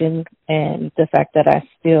situation, and the fact that I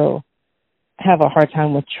still have a hard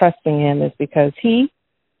time with trusting him is because he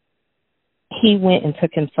went and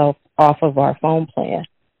took himself off of our phone plan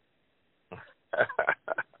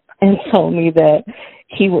and told me that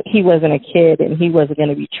he wasn't a kid and he wasn't going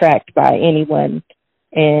to be tracked by anyone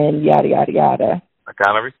and yada, yada, yada. I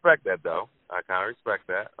kind of respect that, though. I kind of respect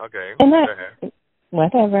that. Okay. And that,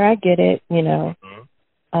 whatever, I get it, you know.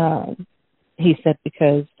 Mm-hmm. He said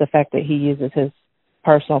because the fact that he uses his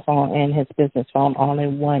personal phone and his business phone all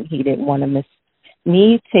in one. He didn't want to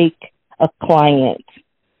me take a client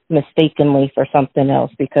mistakenly for something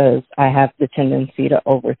else because I have the tendency to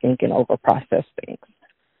overthink and overprocess things.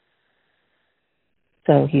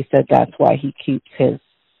 So he said that's why he keeps his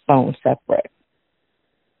phone separate.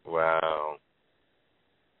 Wow.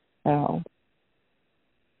 So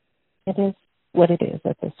it is what it is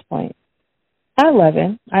at this point. I love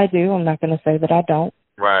him. I do. I'm not going to say that I don't.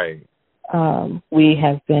 Right. We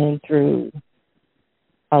have been through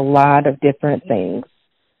a lot of different things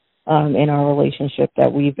in our relationship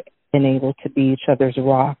that we've been able to be each other's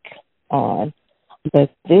rock on.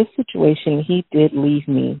 But this situation, he did leave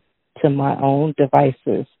me to my own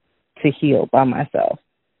devices to heal by myself.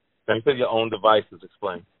 So you said your own devices.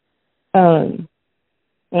 Explain.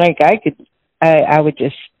 Like I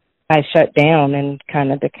shut down and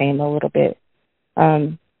kind of became a little bit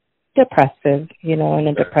depressive, in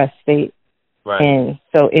a depressed state. Right. And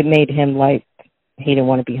so it made him like he didn't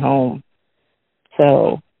want to be home.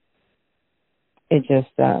 So it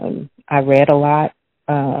just, I read a lot.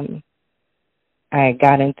 I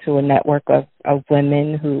got into a network of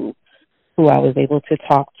women who I was able to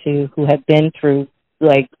talk to who have been through,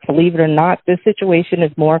 like, believe it or not, this situation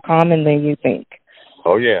is more common than you think.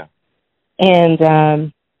 Oh, yeah.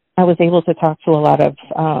 And I was able to talk to a lot of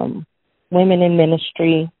women in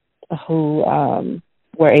ministry who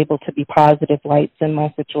were able to be positive lights in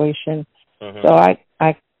my situation. Mm-hmm. So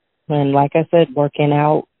when, like I said, working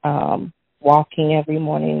out, walking every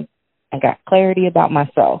morning, I got clarity about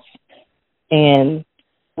myself, and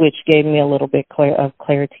which gave me a little bit of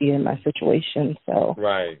clarity in my situation. So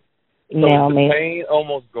right. So now is the pain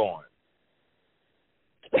almost gone?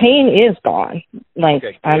 Pain is gone. Like,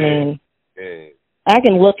 okay, I mean, I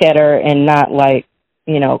can look at her and not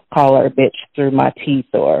call her a bitch through my teeth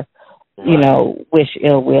or, wish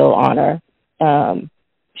ill will on her.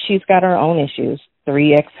 She's got her own issues,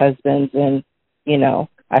 3 ex-husbands, and,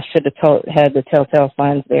 I should have had the telltale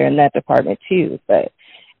signs there in that department too, but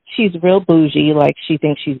she's real bougie, like she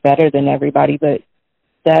thinks she's better than everybody, but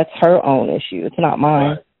that's her own issue. It's not mine.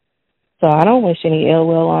 Right. So I don't wish any ill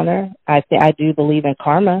will on her. I do believe in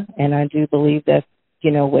karma, and I do believe that,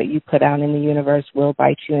 what you put out in the universe will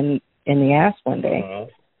bite you in the ass one day.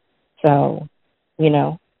 So,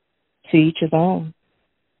 to each his own.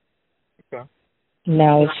 Okay.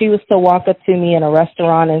 Now, if she was to walk up to me in a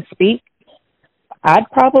restaurant and speak,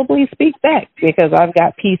 I'd probably speak back because I've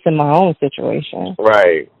got peace in my own situation.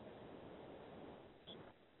 Right.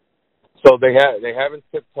 So they haven't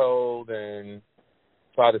tiptoed and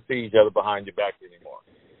tried to see each other behind your back anymore?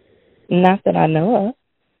 Not that I know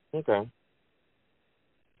of. Okay.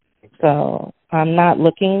 So I'm not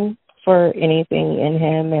looking for anything in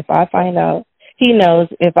him. If I find out, he knows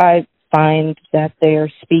if I find that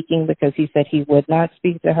they're speaking, because he said he would not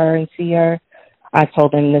speak to her and see her, I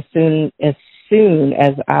told him as soon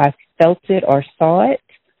as I felt it or saw it,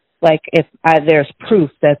 like if there's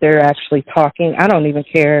proof that they're actually talking, I don't even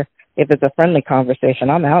care if it's a friendly conversation.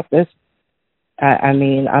 I'm out.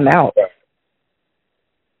 I'm out.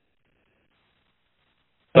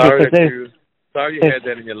 Sorry you had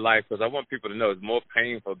that in your life, because I want people to know it's more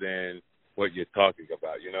painful than what you're talking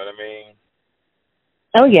about. You know what I mean?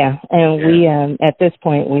 Oh, yeah. And we, at this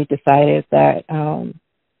point, we decided that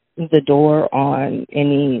the door on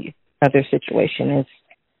any other situation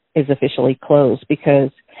is officially closed,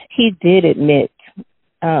 because he did admit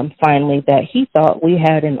finally that he thought we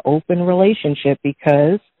had an open relationship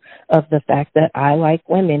because of the fact that I like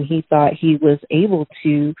women. He thought he was able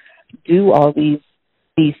to do all these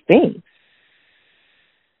things.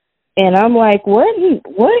 And I'm like, what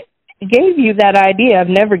gave you that idea? I've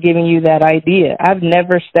never given you that idea. I've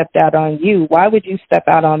never stepped out on you. Why would you step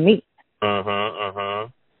out on me? I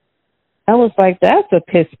was like, that's a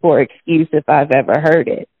piss poor excuse if I've ever heard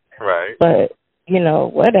it. Right. But,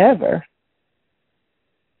 whatever.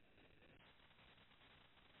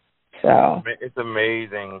 So it's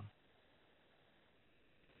amazing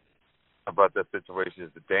about that situation.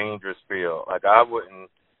 It's a dangerous field. Like I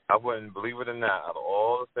wouldn't believe it or not, out of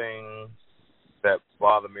all the things that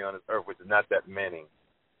bother me on this earth, which is not that many,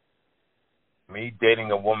 me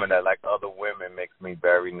dating a woman that like other women makes me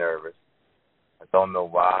very nervous. I don't know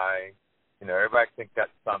why. Everybody thinks that's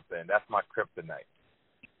something. That's my kryptonite.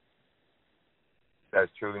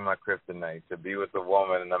 That's truly my kryptonite, to be with a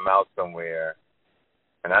woman and I'm out somewhere,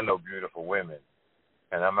 and I know beautiful women,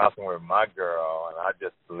 and I'm out somewhere with my girl, and I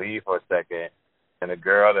just leave for a second, and the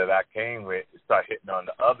girl that I came with start hitting on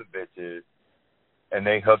the other bitches, and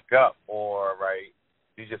they hook up, or, right,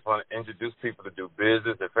 you just want to introduce people to do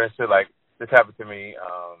business and friendship. Like, this happened to me,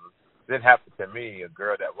 a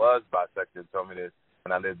girl that was bisexual told me this.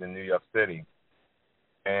 when I lived in New York City.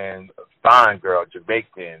 And fine girl,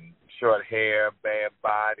 Jamaican, short hair, bad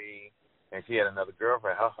body, and she had another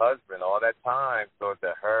girlfriend. Her husband, all that time, thought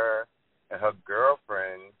that her and her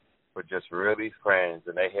girlfriend were just really friends,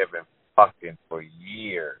 and they had been fucking for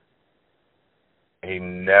years. He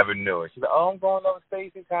never knew it. She's like, "Oh, I'm going over to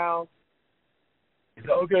Stacy's house." He's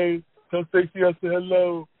like, "Okay, tell Stacy I said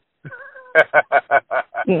hello."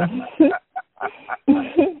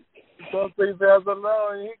 Tell Stacy I said hello,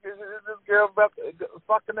 and this girl about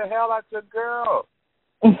fucking the hell out your girl.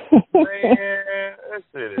 Man, that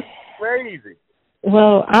shit is crazy.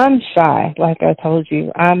 Well, I'm shy, like I told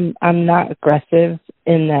you. I'm not aggressive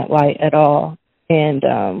in that light at all. And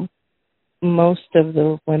most of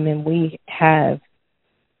the women we have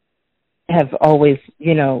always,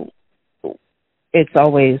 it's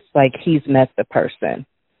always like he's met the person.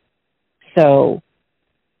 So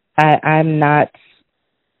I've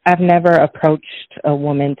never approached a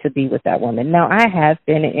woman to be with that woman. Now, I have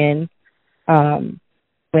been in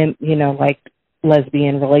when like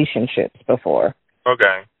lesbian relationships before.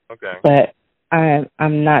 Okay. But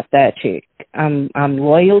I'm not that chick. I'm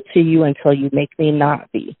loyal to you until you make me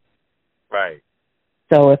not be. Right.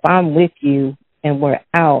 So if I'm with you and we're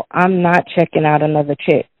out, I'm not checking out another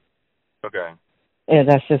chick. Okay. Yeah,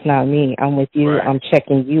 that's just not me. I'm with you. Right. I'm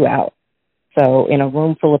checking you out. So in a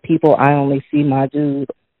room full of people, I only see my dude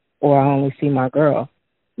or I only see my girl.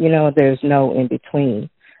 There's no in between.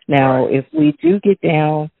 Now, right. If we do get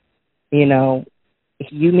down, if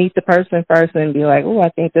you meet the person first and be like, "Oh, I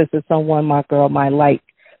think this is someone my girl might like,"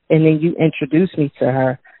 and then you introduce me to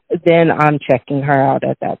her, then I'm checking her out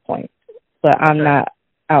at that point. But I'm not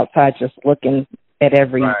outside just looking at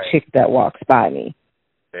every chick that walks by me.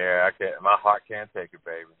 Yeah, I can't. My heart can't take it,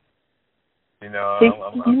 baby. I know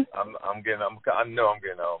I'm getting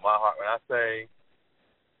old. My heart. When I say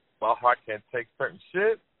my heart can't take certain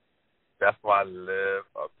shit, that's why I live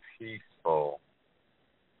a peaceful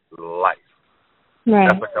life. Right.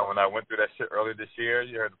 That's like when I went through that shit earlier this year.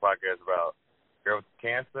 You heard the podcast about girl with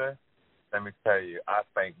cancer. Let me tell you, I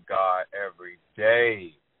thank God every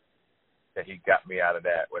day that he got me out of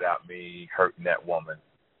that without me hurting that woman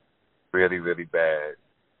really, really bad.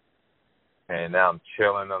 And now I'm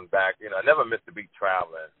chilling. I'm back. I never missed a beat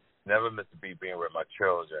traveling. Never missed a beat being with my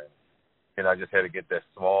children. I just had to get that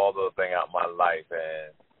small little thing out of my life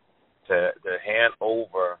and to hand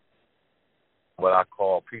over what I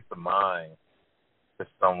call peace of mind to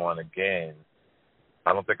someone again.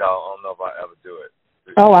 I don't know if I'll ever do it.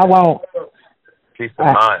 Oh, I won't. Peace of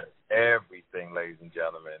mind. Everything, ladies and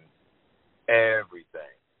gentlemen.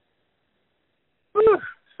 Everything. Whew.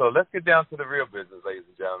 So let's get down to the real business, ladies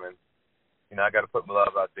and gentlemen. I got to put my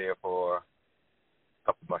love out there for a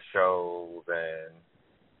couple of my shows and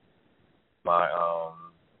my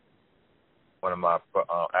one of my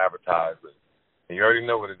advertisements. And you already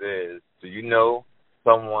know what it is. Do you know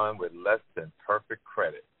someone with less than perfect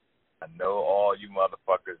credit? I know all you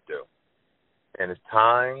motherfuckers do. And it's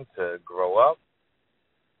time to grow up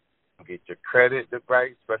and get your credit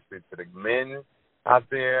right, especially to the men out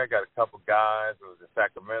there. I got a couple guys who was in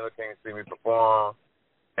Sacramento, came to see me perform,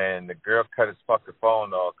 and the girl cut his fucking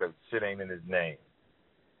phone off because shit ain't in his name.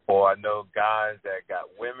 Or I know guys that got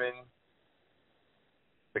women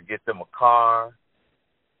to get them a car,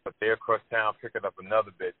 but they're across town picking up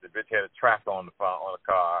another bitch. The bitch had a tracker on the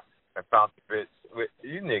car and found the bitch.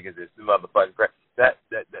 You niggas is the motherfucking crap. That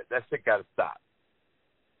shit got to stop.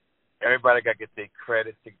 Everybody got to get their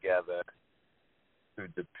credit together to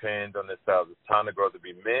depend on themselves. It's time to grow to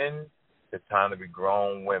be men. It's time to be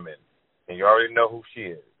grown women. And you already know who she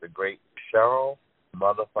is, the great Cheryl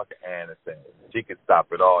motherfucking Anderson. She can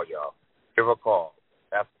stop it all, y'all. Give her a call.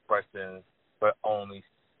 Ask questions, but only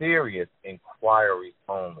serious inquiries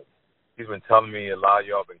only. She's been telling me a lot of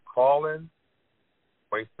y'all been calling,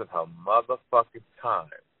 wasting her motherfucking time.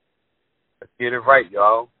 Let's get it right,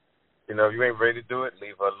 y'all. If you ain't ready to do it,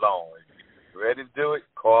 leave her alone. If you're ready to do it,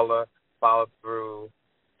 call her, follow through,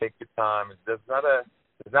 take your time. It's not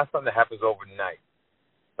something that happens overnight.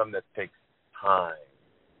 Something that takes time.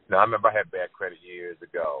 I remember I had bad credit years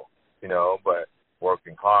ago, but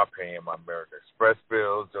working hard, paying my American Express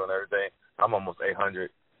bills, doing everything. I'm almost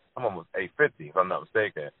 800. I'm almost 850, if I'm not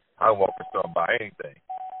mistaken. I can walk in the store and buy anything.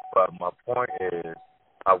 But my point is,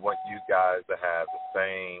 I want you guys to have the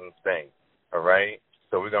same thing, all right?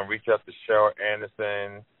 So we're going to reach out to Cheryl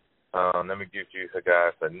Anderson. Let me give you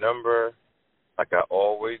guys a number, like I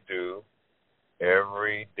always do,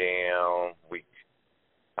 every damn week.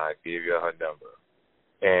 I give you her number.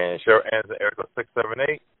 And Cheryl Anderson, area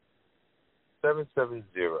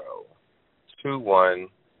 678-770-2172.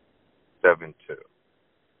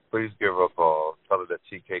 please give her a call. Tell her that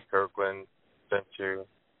TK Kirkland sent you.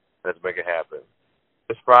 Let's make it happen.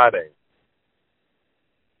 It's Friday.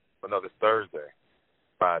 Well, no, it's Thursday.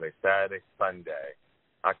 Friday, Saturday, Sunday.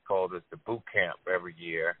 I call this the boot camp every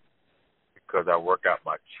year because I work out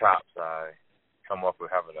my chops. I come up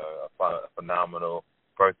with having a phenomenal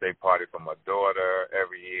birthday party for my daughter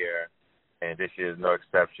every year, and this year is no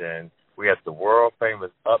exception. We at the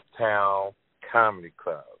world-famous Uptown Comedy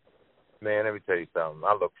Club. Man, let me tell you something.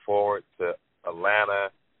 I look forward to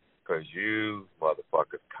Atlanta because you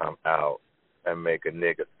motherfuckers come out and make a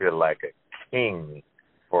nigga feel like a king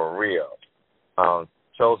for real.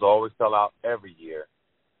 Shows always sell out every year.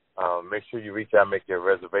 Make sure you reach out, make your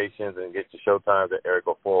reservations, and get your show times at area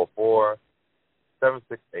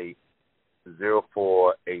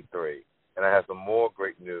 404-768-0483. And I have some more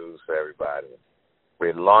great news for everybody.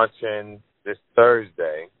 We're launching this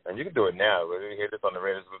Thursday, and you can do it now. We're going to hear this on the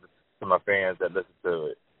radio to my fans that listen to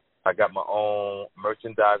it. I got my own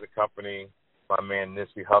merchandising company, my man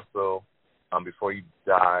Nipsey Hussle. Before he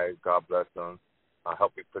died, God bless him,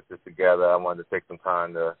 helped me put this together. I wanted to take some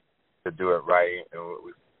time to do it right, and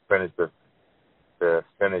we finished the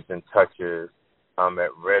finishing touches. I'm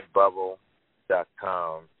at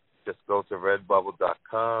redbubble.com. Just go to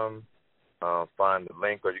redbubble.com, find the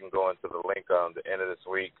link, or you can go into the link on the end of this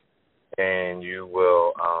week, and you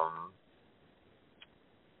will,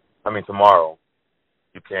 tomorrow,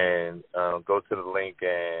 you can go to the link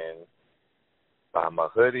and buy my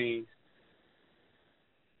hoodies,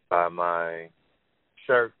 buy my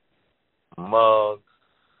shirt, mugs,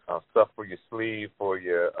 stuff for your sleeve, for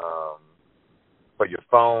your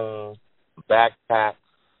phone, backpacks,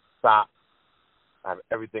 socks. I have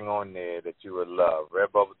everything on there that you would love.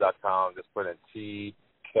 Redbubble.com. Just put in T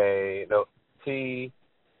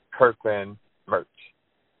Kirkland merch.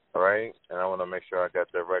 All right? And I want to make sure I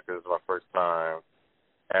got that right because it's my first time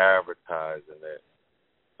advertising it.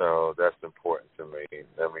 So that's important to me.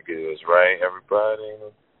 Let me get this right, everybody.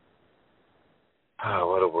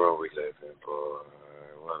 What a world we live in, boy.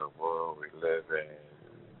 What a world we live in.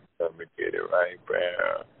 Let me get it right,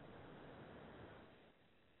 bro.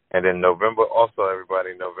 And then November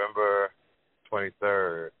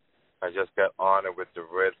 23rd, I just got honored with the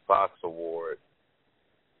Red Fox Award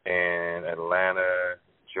in Atlanta,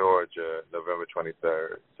 Georgia, November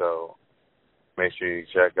 23rd. So make sure you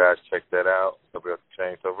check that out. It'll be able to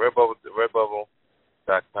change. So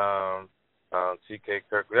redbubble.com, TK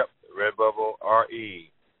Kirkland. Yep, Redbubble,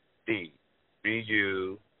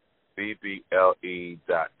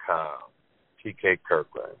 REDBUBBLE.com, TK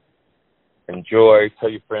Kirkland. Enjoy. Tell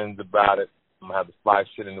your friends about it. I'm going to have the fly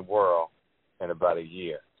shit in the world in about a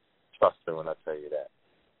year. Trust me when I tell you that.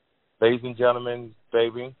 Ladies and gentlemen,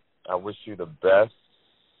 baby, I wish you the best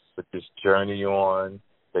with this journey you're on.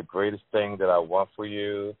 The greatest thing that I want for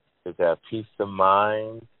you is to have peace of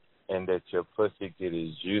mind and that your pussy get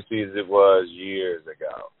as juicy as it was years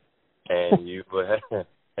ago. And you will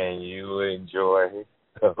enjoy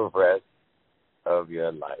the rest of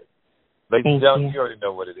your life. Ladies and gentlemen, you already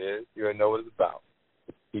know what it is. You already know what it's about.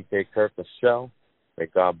 It's TK Kirkland Show. May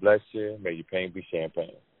God bless you. May your pain be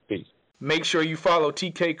champagne. Peace. Make sure you follow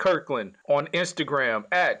TK Kirkland on Instagram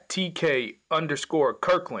at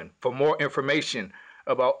TK_Kirkland. For more information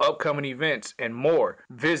about upcoming events and more,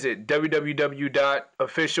 visit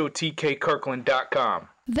www.officialtkkirkland.com.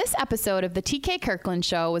 This episode of the TK Kirkland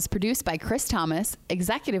Show was produced by Chris Thomas,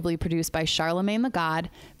 executively produced by Charlemagne the God.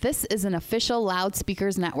 This is an official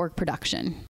Loudspeakers Network production.